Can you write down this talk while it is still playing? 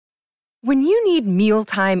When you need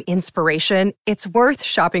mealtime inspiration, it's worth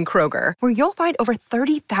shopping Kroger, where you'll find over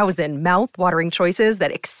 30,000 mouth-watering choices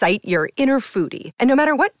that excite your inner foodie. And no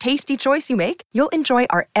matter what tasty choice you make, you'll enjoy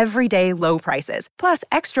our everyday low prices, plus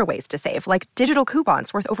extra ways to save, like digital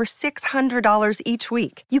coupons worth over $600 each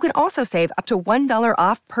week. You can also save up to $1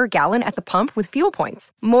 off per gallon at the pump with fuel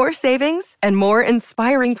points. More savings and more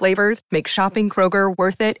inspiring flavors make shopping Kroger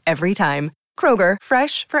worth it every time. Kroger,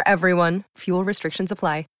 fresh for everyone. Fuel restrictions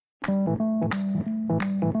apply.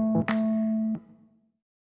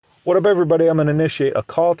 What up, everybody? I'm going to initiate a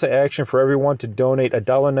call to action for everyone to donate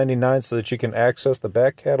 $1.99 so that you can access the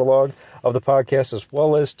back catalog of the podcast, as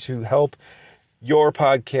well as to help your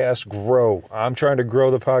podcast grow. I'm trying to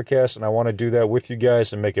grow the podcast, and I want to do that with you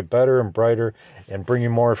guys and make it better and brighter and bring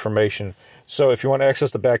you more information. So if you want to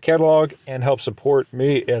access the back catalog and help support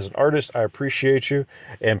me as an artist, I appreciate you.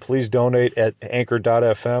 And please donate at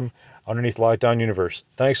anchor.fm underneath Lockdown Universe.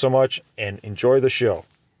 Thanks so much, and enjoy the show.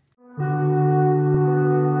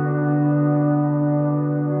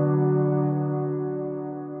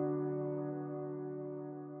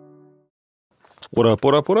 What up,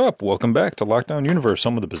 what up, what up? Welcome back to Lockdown Universe,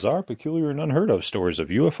 some of the bizarre, peculiar, and unheard of stories of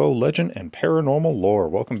UFO legend and paranormal lore.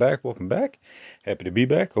 Welcome back, welcome back. Happy to be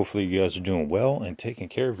back. Hopefully you guys are doing well and taking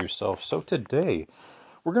care of yourself. So today,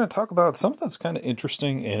 we're going to talk about something that's kind of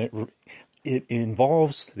interesting, and it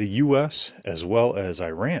involves the U.S. as well as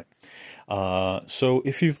Iran. So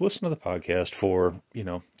if you've listened to the podcast for,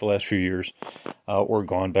 the last few years, or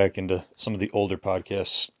gone back into some of the older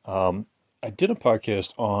podcasts, I did a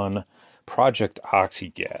podcast on Project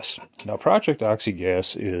Oxygas. Now, Project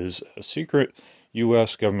Oxygas is a secret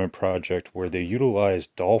U.S. government project where they utilize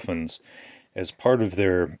dolphins as part of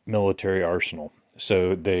their military arsenal.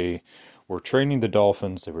 So they were training the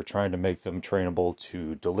dolphins. They were trying to make them trainable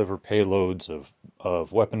to deliver payloads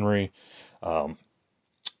of weaponry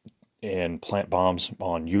and plant bombs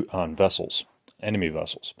on vessels, enemy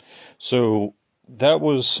vessels. So that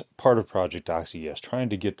was part of Project Oxygas, trying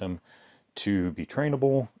to get them to be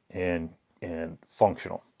trainable and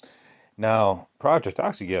functional. Now, Project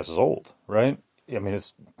Oxygas is old, right? I mean,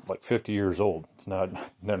 it's like 50 years old. They're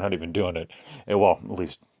not even doing it. Well, at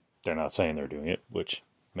least they're not saying they're doing it, which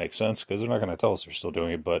makes sense because they're not going to tell us they're still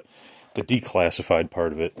doing it, but the declassified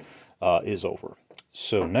part of it is over.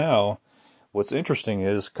 So now, what's interesting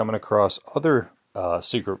is coming across other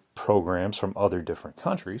secret programs from other different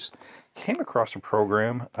countries, came across a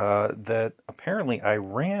program that apparently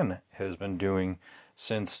Iran has been doing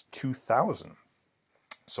since 2000.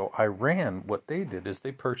 So Iran, what they did is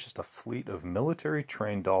they purchased a fleet of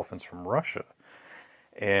military-trained dolphins from Russia,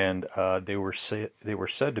 and they were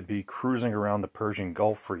said to be cruising around the Persian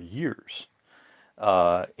Gulf for years.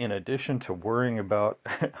 In addition to worrying about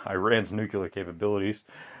Iran's nuclear capabilities,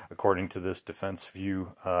 according to this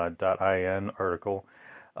DefenseView.in article,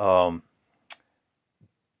 a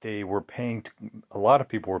lot of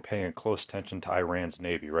people were paying close attention to Iran's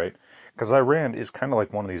navy, right? Because Iran is kind of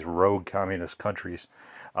like one of these rogue communist countries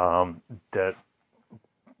that,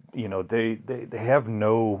 they have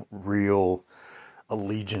no real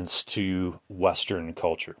allegiance to Western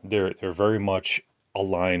culture. They're very much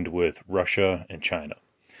aligned with Russia and China.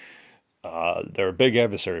 They're a big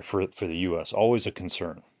adversary for the U.S., always a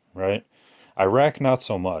concern, right? Iraq, not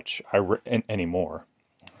so much anymore.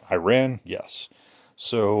 Iran, yes.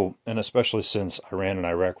 So, and especially since Iran and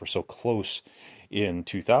Iraq were so close in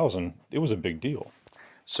 2000, it was a big deal.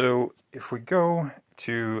 So, if we go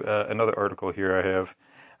to another article here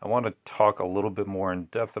I want to talk a little bit more in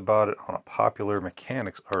depth about it on a Popular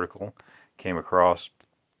Mechanics article came across.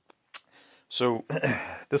 So,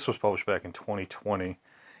 this was published back in 2020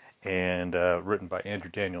 and written by Andrew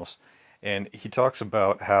Daniels. And he talks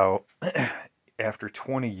about how after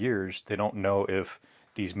 20 years, they don't know if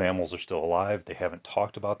these mammals are still alive. They haven't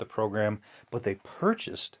talked about the program, but they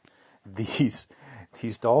purchased these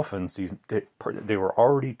dolphins. They were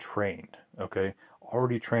already trained, okay?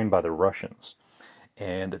 Already trained by the Russians.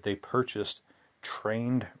 And they purchased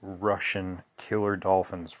trained Russian killer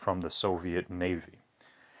dolphins from the Soviet Navy.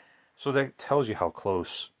 So that tells you how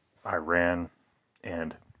close Iran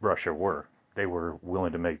and Russia were. They were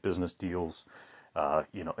willing to make business deals,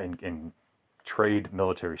 and trade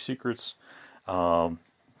military secrets, in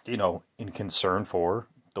concern for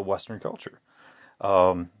the Western culture.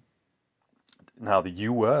 Now, the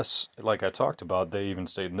U.S., like I talked about, they even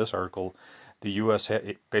stated in this article, the U.S.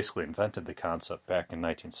 basically invented the concept back in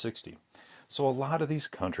 1960. So a lot of these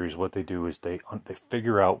countries, what they do is they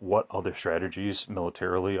figure out what other strategies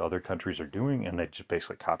militarily other countries are doing, and they just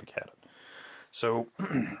basically copycat it. So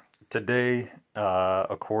today,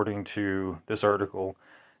 according to this article,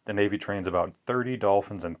 the The Navy trains about 30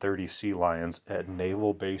 dolphins and 30 sea lions at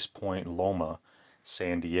Naval Base Point Loma,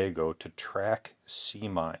 San Diego, to track sea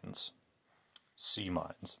mines. Sea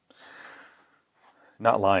mines.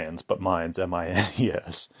 Not lions, but mines,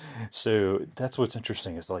 M-I-N-E-S. So that's what's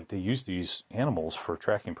interesting is like they use these animals for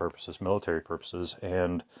tracking purposes, military purposes,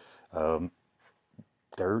 and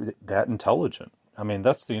they're that intelligent. I mean,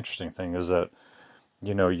 that's the interesting thing is that,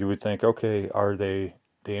 you would think, okay, are they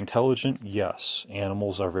intelligent? Yes,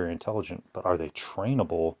 animals are very intelligent, but are they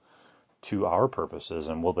trainable to our purposes,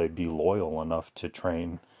 and will they be loyal enough to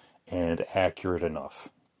train and accurate enough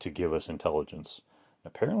to give us intelligence?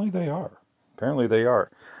 Apparently they are. Apparently they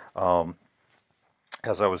are.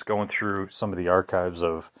 As I was going through some of the archives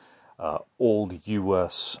of old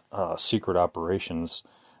U.S. Secret operations,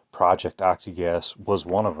 Project Oxygas was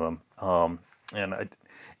one of them.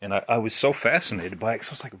 And I was so fascinated by it because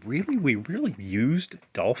I was like, really? We really used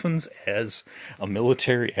dolphins as a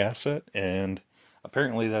military asset? And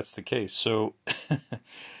apparently that's the case. So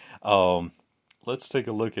let's take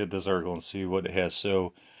a look at this article and see what it has.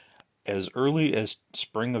 So as early as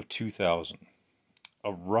spring of 2000,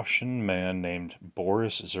 a Russian man named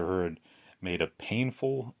Boris Zhurud made a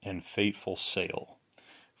painful and fateful sale.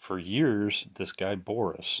 For years, this guy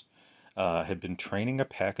Boris had been training a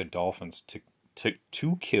pack of dolphins to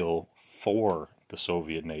kill for the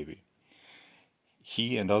Soviet Navy.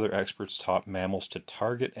 He and other experts taught mammals to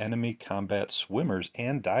target enemy combat swimmers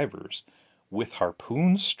and divers with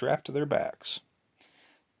harpoons strapped to their backs,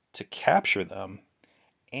 to capture them,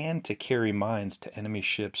 and to carry mines to enemy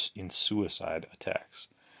ships in suicide attacks.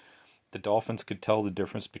 The dolphins could tell the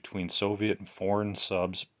difference between Soviet and foreign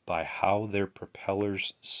subs by how their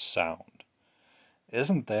propellers sound.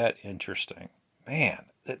 Isn't that interesting? Man,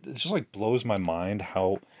 it just like blows my mind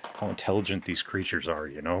how intelligent these creatures are,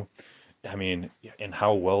 I mean, and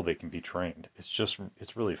how well they can be trained.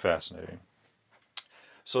 It's really fascinating.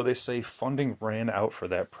 So they say funding ran out for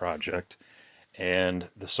that project, and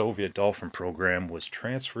the Soviet Dolphin program was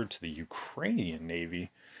transferred to the Ukrainian Navy,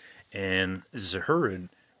 and Zhurud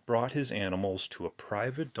brought his animals to a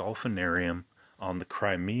private dolphinarium on the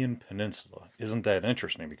Crimean Peninsula. Isn't that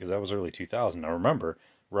interesting? Because that was early 2000. Now remember,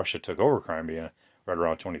 Russia took over Crimea right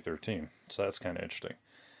around 2013, so that's kind of interesting.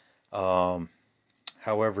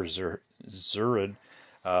 However, Zhurud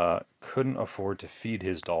couldn't afford to feed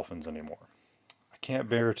his dolphins anymore. I can't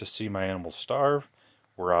bear to see my animals starve.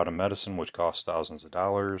 We're out of medicine, which costs thousands of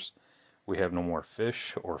dollars. We have no more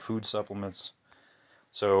fish or food supplements.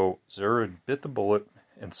 So Zhurud bit the bullet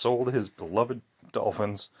and sold his beloved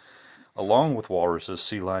dolphins, along with walruses,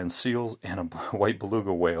 sea lions, seals, and a white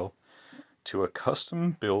beluga whale, to a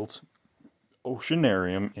custom-built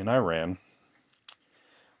oceanarium in Iran,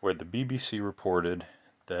 where the BBC reported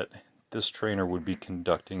that this trainer would be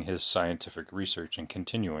conducting his scientific research and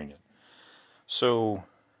continuing it. So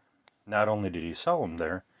not only did he sell them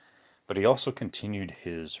there, but he also continued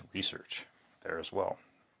his research there as well.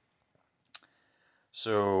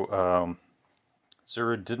 So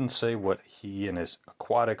Zhurud didn't say what he and his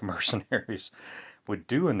aquatic mercenaries would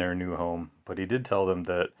do in their new home, but he did tell them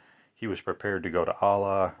that he was prepared to go to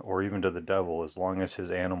Allah or even to the devil as long as his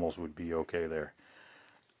animals would be okay there.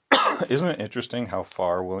 Isn't it interesting how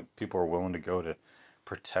far people are willing to go to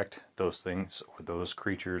protect those things or those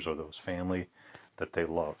creatures or those family that they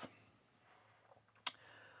love?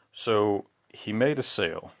 So he made a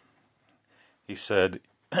sale. He said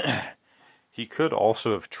he could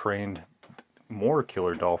also have trained more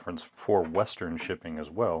killer dolphins for Western shipping as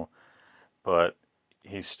well, but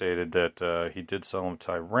he stated that he did sell them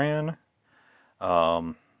to Iran.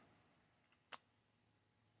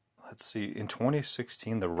 Let's see, in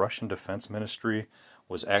 2016, the Russian Defense Ministry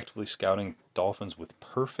was actively scouting dolphins with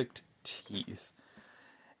perfect teeth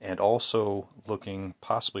and also looking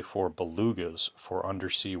possibly for belugas for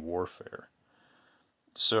undersea warfare.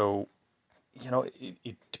 So,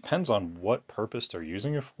 it depends on what purpose they're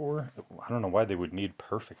using it for. I don't know why they would need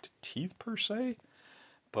perfect teeth per se,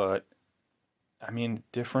 but I mean,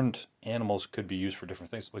 different animals could be used for different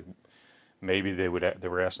things. Like maybe they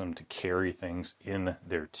were asking them to carry things in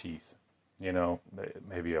their teeth,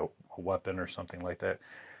 maybe a weapon or something like that.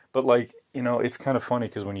 But it's kind of funny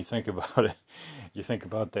because when you think about it, you think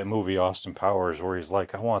about that movie Austin Powers where he's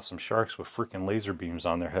like, I want some sharks with freaking laser beams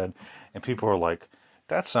on their head. And people are like,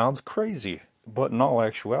 that sounds crazy. But in all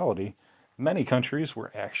actuality, many countries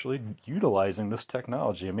were actually utilizing this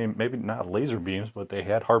technology. I mean, maybe not laser beams, but they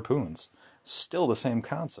had harpoons. Still the same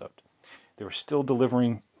concept. They were still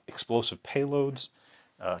delivering explosive payloads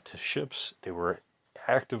to ships. They were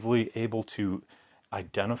actively able to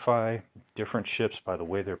identify different ships by the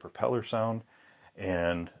way their propellers sound,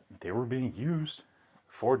 and they were being used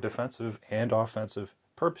for defensive and offensive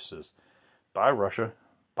purposes by Russia,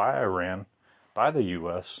 by Iran, by the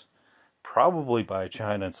U.S., probably by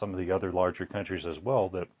China and some of the other larger countries as well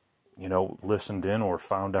that, listened in or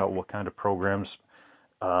found out what kind of programs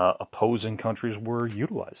opposing countries were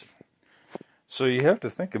utilizing. So you have to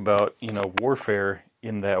think about, warfare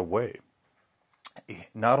in that way.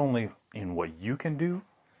 Not only in what you can do,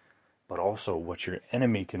 but also what your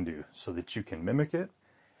enemy can do so that you can mimic it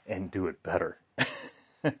and do it better.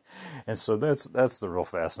 And so that's the real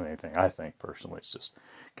fascinating thing, I think, personally. It's just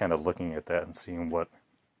kind of looking at that and seeing what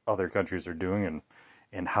other countries are doing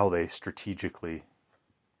and how they strategically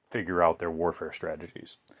figure out their warfare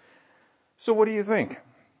strategies. So what do you think?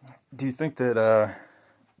 Do you think that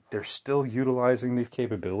they're still utilizing these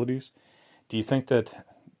capabilities? Do you think that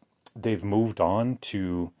they've moved on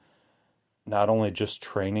to not only just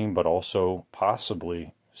training, but also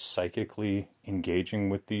possibly psychically engaging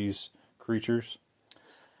with these creatures?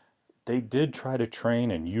 They did try to train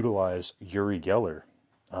and utilize Uri Geller.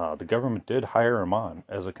 The government did hire him on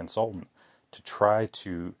as a consultant to try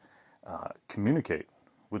to communicate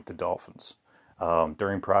with the dolphins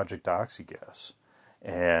during Project Oxygas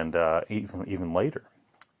and even later.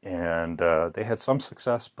 And they had some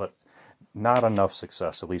success, but not enough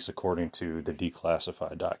success, at least according to the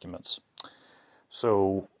declassified documents.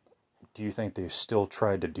 So, do you think they've still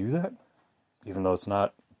tried to do that, even though it's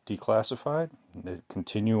not declassified? They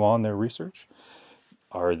continue on their research?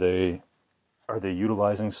 Are they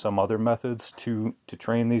utilizing some other methods to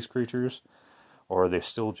train these creatures? Or are they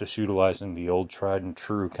still just utilizing the old tried and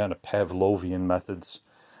true kind of Pavlovian methods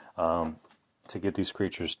to get these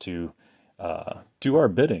creatures to do our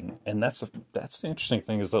bidding? And that's the interesting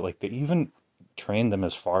thing, is that like they even train them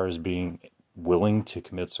as far as being willing to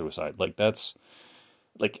commit suicide. Like that's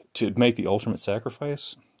like to make the ultimate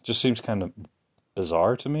sacrifice. Just seems kind of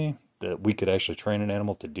bizarre to me that we could actually train an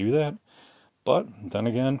animal to do that. But then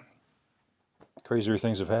again, crazier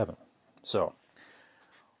things have happened. So,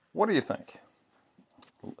 what do you think?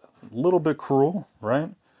 A little bit cruel, right?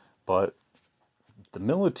 But the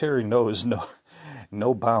military knows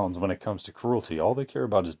no bounds when it comes to cruelty. All they care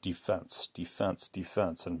about is defense,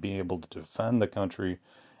 and being able to defend the country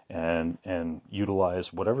and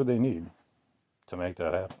utilize whatever they need to make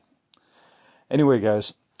that happen. Anyway,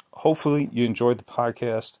 guys, hopefully you enjoyed the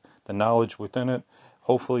podcast, the knowledge within it.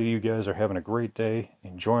 Hopefully you guys are having a great day,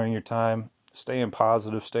 enjoying your time, staying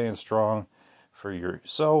positive, staying strong for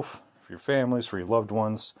yourself, for your families, for your loved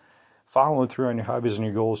ones, following through on your hobbies and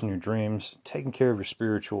your goals and your dreams, taking care of your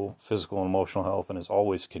spiritual, physical, and emotional health, and as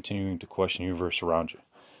always, continuing to question the universe around you.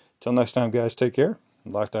 Till next time, guys, take care.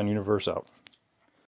 Lockdown Universe out.